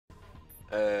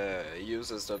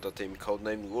Uses Delta Team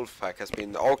codenamed Wolfpack has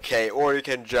been okay, or you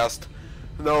can just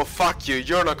no, fuck you,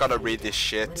 you're not gonna read this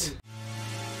shit.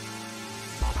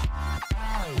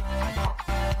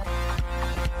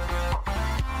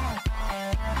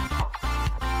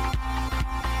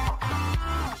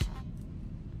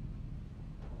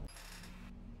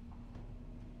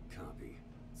 Copy.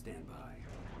 Stand by.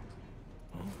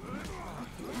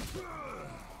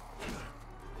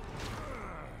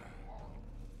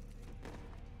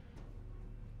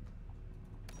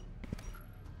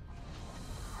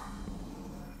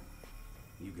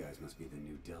 You guys must be the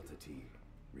new Delta team.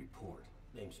 Report.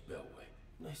 Name's Belway.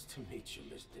 Nice to meet you,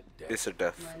 Mr. This or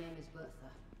death. My name is Bertha.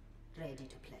 Ready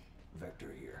to play.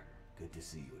 Vector here. Good to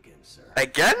see you again, sir.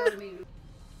 Again?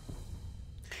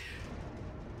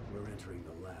 We're entering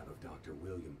the lab of Dr.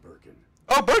 William Birkin.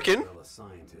 Oh, Birkin? A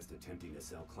scientist attempting to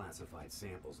sell classified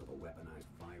samples of a weaponized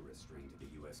virus strain to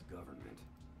the U.S. government.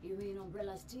 You mean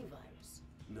Umbrella's T-virus?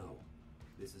 No.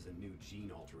 This is a new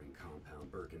gene-altering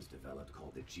compound Birkin's developed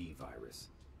called the G-virus.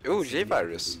 Ooh,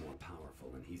 G-virus. More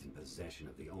powerful, and he's in possession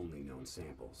of the only known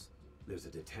samples. There's a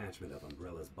detachment of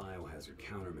Umbrella's biohazard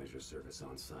countermeasure service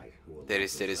on site who will... They're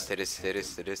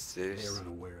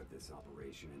unaware of this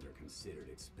operation and they're considered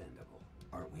expendable.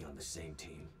 Aren't we on the same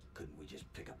team? Couldn't we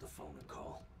just pick up the phone and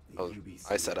call? The Oh,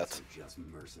 UBC I said that. are just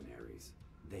mercenaries.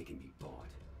 They can be bought.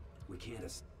 We can't...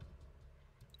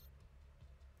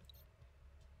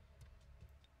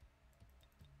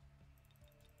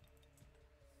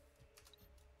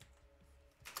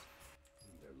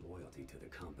 Their loyalty to the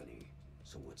company.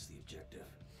 So what's the objective?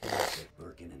 Get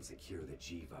Birkin and secure the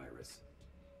G-virus.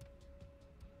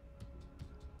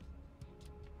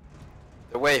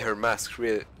 The way her mask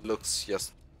really looks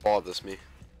just bothers me.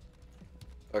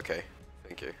 Okay,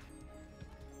 thank you.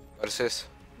 What is this?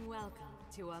 Welcome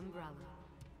to Umbrella.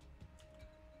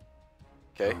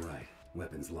 Okay. Alright,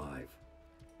 weapons live.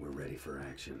 We're ready for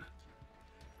action.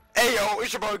 Hey yo,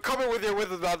 it's your boy coming with you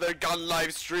with another gun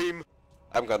live stream.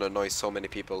 I'm gonna annoy so many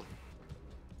people.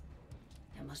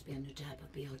 There must be a new type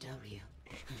of BOW.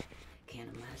 Can't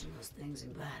imagine those things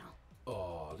in battle.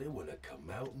 Oh, they wanna come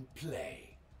out and play.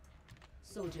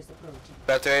 Soldiers approaching.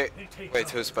 Beltway. Wait,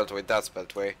 who's Beltway? That's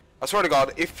Beltway. I swear to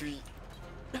God, if we...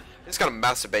 He's gonna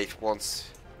masturbate once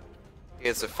he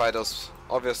gets to fight us,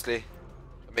 obviously.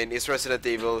 I mean, it's Resident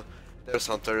Evil, there's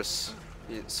hunters,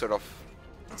 it's sort of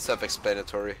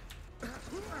self-explanatory.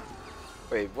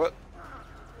 Wait, what?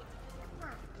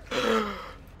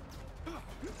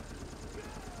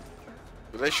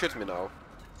 Will they shoot me now?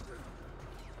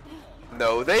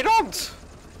 No, they don't!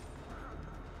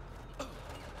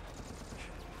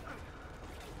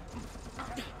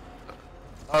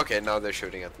 Okay, now they're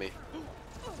shooting at me.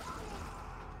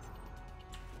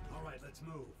 Alright, let's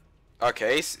move.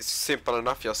 Okay, it's simple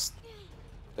enough, just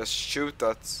shoot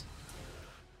that.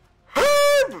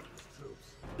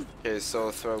 Okay,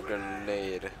 so throw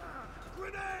grenade.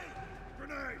 Grenade!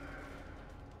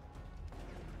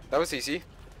 That was easy.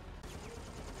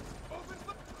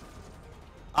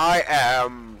 I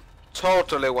am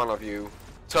totally one of you.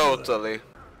 Totally.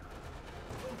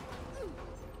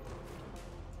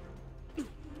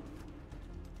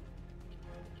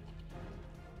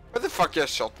 Where the fuck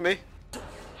just shot me?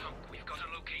 We've got a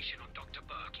location on Dr.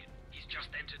 Birkin. He's just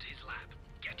entered his lab.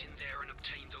 Get in there and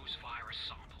obtain those virus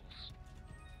samples.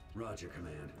 Roger,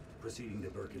 Command. Proceeding to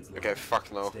Birkin's lab. Okay,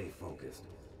 fuck no. Stay focused.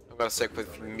 I'm gonna stick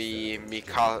with mi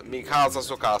casa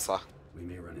su casa. We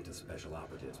may run into special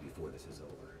operatives before this is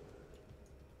over.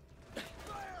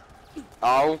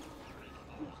 Ow.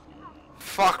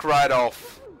 Fuck right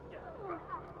off.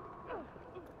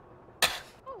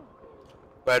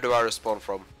 Where do I respawn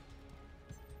from?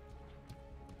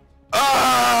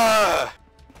 Ah!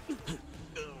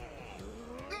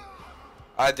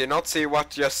 I did not see what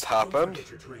just happened. Get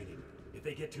your training. If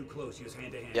they get too close, use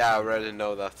hand-to-hand. Yeah, I already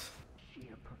know that.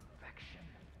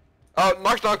 Oh,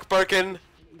 knock knock, Birkin.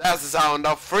 That's the sound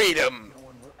of freedom.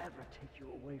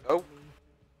 Oh.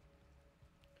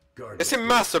 Guard Is he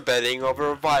masturbating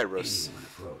over a virus? anyone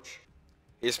approach.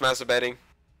 He's masturbating.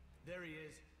 There he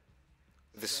is.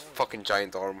 With this fucking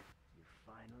giant arm.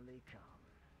 Finally come.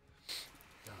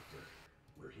 Doctor,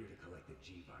 we're here to collect the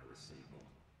G-virus sample.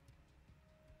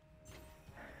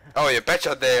 Oh, you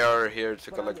betcha they are here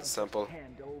to collect the sample.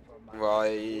 Hand over my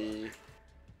Why?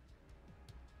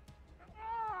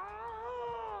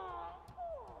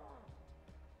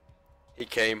 He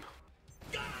came.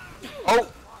 Oh!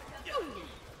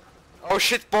 Oh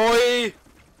shit, boy!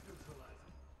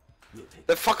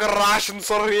 The fucking Russians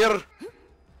are here!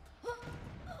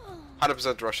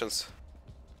 100% Russians.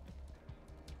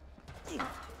 There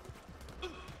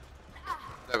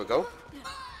we go.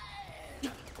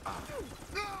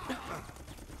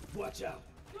 Watch out.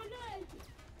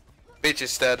 Bitch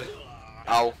is dead.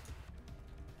 Ow.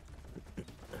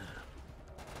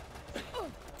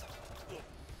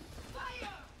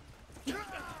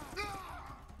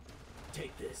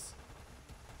 Take this.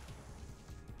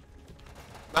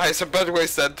 Nice, a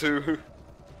Bedway's dead too.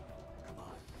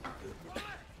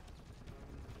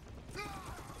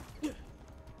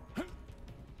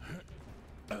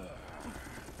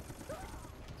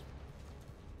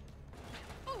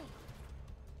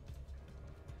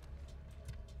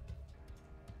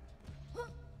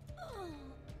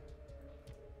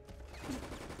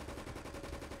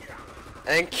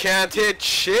 And can't hit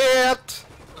shit!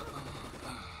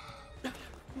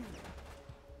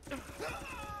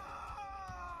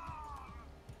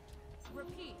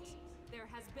 Repeat, there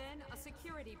has been a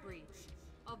security breach.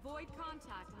 Avoid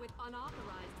contact with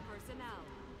unauthorized personnel.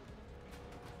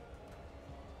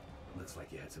 Looks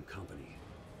like you had some company.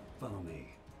 Follow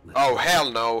me. Oh, hell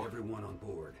no. Everyone on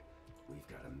board. We've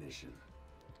got a mission.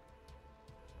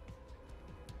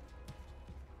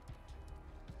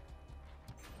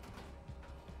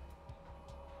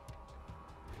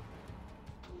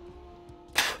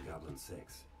 Goblin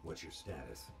 6, what's your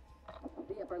status?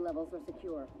 The upper levels are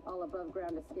secure. All above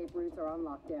ground escape routes are on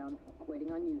lockdown.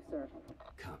 Waiting on you, sir.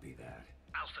 Copy that.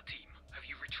 Alpha team, have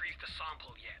you retrieved the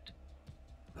sample yet?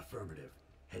 Affirmative.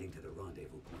 Heading to the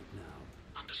rendezvous point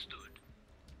now. Understood.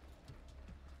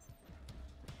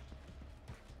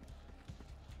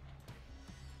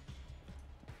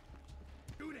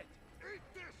 Shoot it! Eat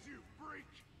this, you freak!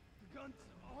 The guns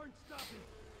aren't stopping.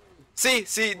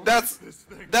 See,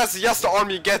 that's just the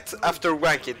arm you get after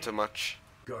wanking too much.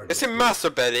 It's a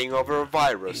masturbating over a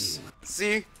virus.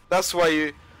 See, that's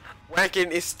why wanking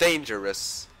is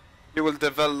dangerous. You will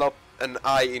develop an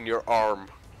eye in your arm.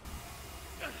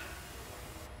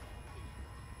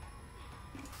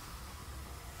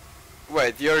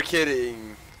 Wait, you're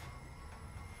kidding.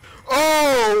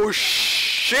 Oh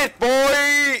shit,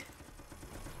 boy!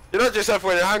 You not yourself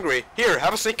when you're hungry. Here,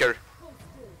 have a Snicker.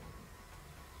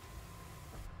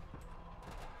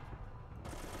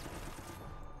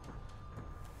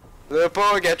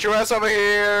 Lupo, get your ass over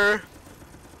here!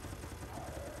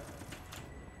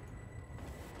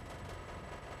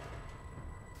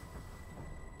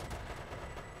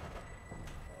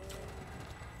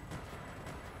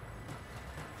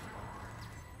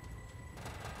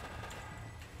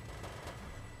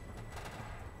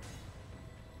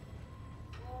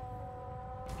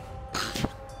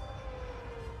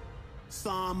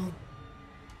 Somebody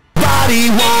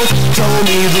won't tell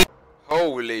me the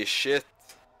Holy shit.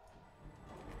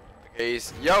 Okay,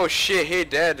 yo shit, he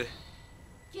dead.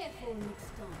 Careful,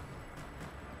 Kingston.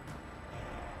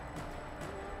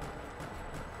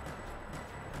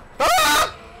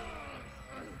 Ah!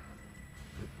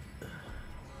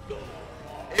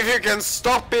 If you can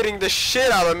stop beating the shit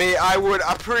out of me, I would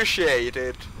appreciate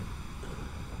it.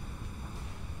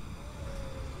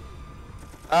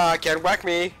 Ah, can't whack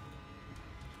me.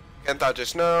 Can't touch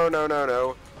us. No, no, no,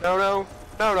 no. No, no.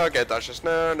 No, no, can't touch us.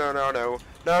 No, no, no, no.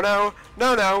 No, no,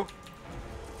 no, no.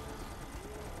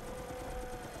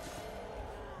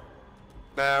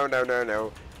 No, no, no,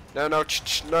 no. No, no,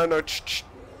 no, no,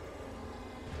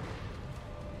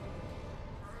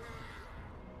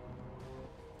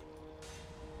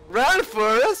 Run,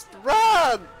 Forrest!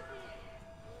 Run!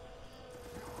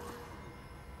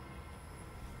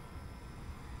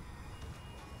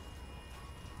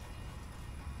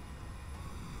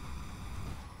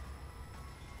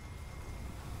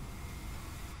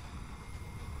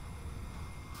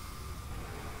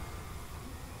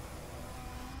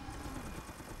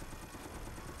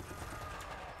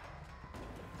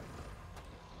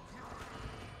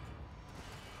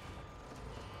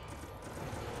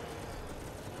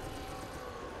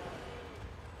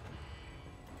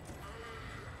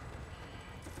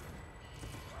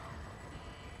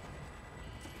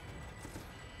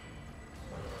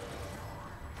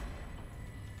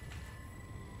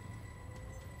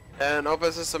 And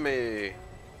open sesame.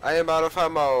 I am out of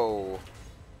ammo.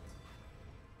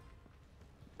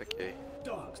 Okay.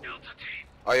 Dogs. Delta team.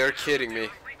 Oh, you're kidding me.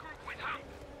 Regroup with Hump.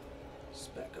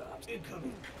 Spec ops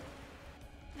incoming.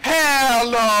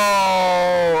 Hell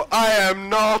no! I am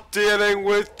not dealing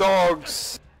with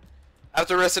dogs.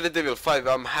 After Resident Evil 5,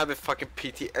 I'm having fucking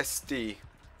PTSD.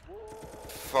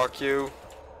 Fuck you.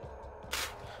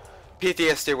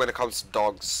 PTSD when it comes to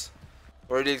dogs.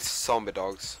 Or these zombie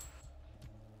dogs.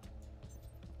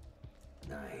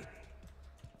 Night.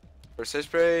 First aid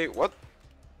spray, what?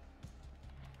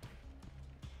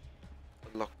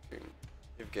 Unlocking.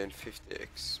 You've gained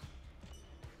 50x.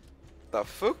 The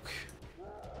fuck?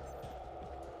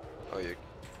 Oh, you.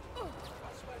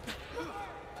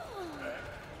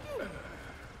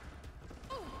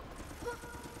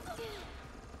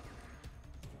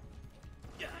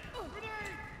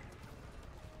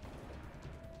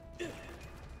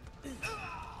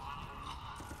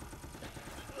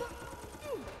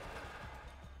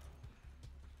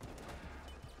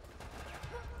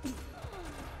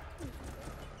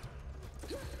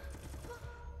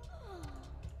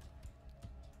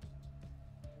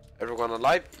 Everyone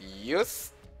alive?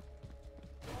 Yes.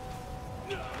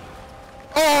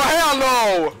 Oh hell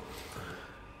no!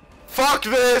 Fuck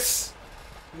this!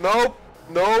 Nope,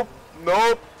 nope,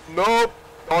 nope, nope.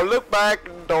 Don't look back,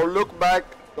 don't look back,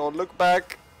 don't look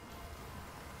back.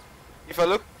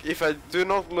 If I do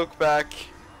not look back,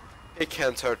 it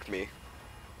can't hurt me.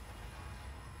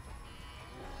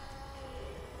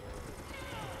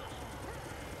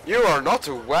 You are not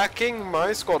whacking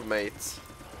my squad mates.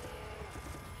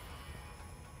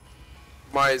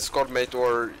 My squad mate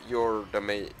or your the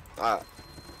mate. Ah.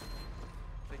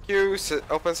 Thank you,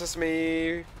 open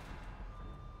sesame.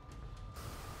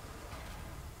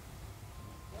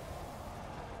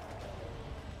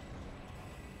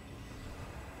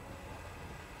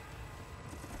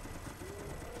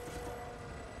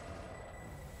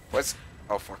 Let's.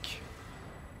 Oh fuck.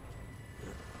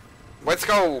 Let's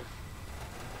go!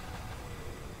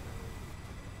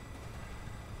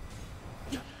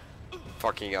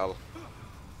 Fucking hell.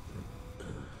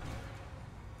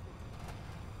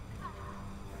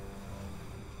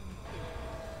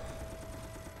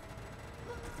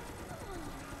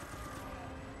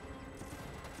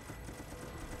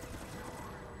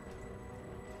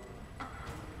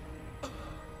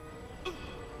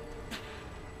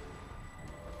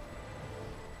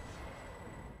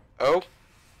 Oh?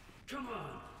 Come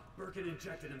on! Birkin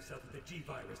injected himself with the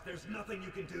G-Virus. There's nothing you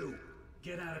can do.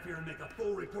 Get out of here and make a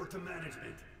full report to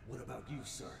management. What about you,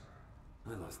 sir?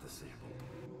 I lost the sample.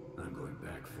 I'm going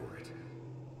back for it.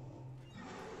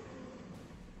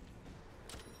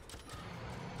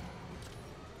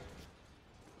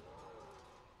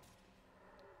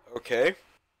 Okay.